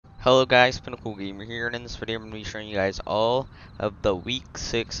Hello guys, Pinnacle Gamer here, and in this video I'm going to be showing you guys all of the Week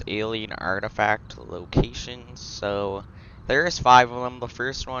 6 Alien Artifact locations. So, there's 5 of them. The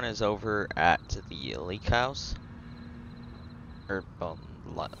first one is over at the lake house. Or, well,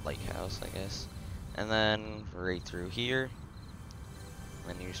 lake house, I guess. And then, right through here.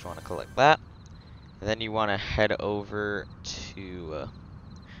 And then you just want to collect that. And then you want to head over to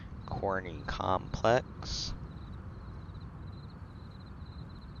Corny Complex.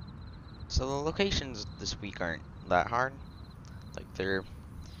 So the locations this week aren't that hard. Like, they're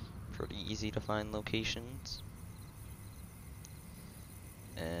pretty easy to find locations.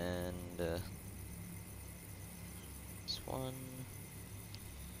 And this one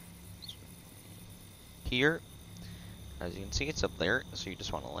here, as you can see, it's up there, so you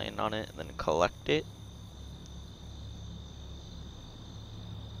just want to land on it and then collect it.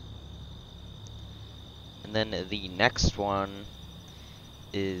 And then the next one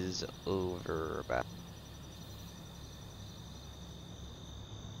is over about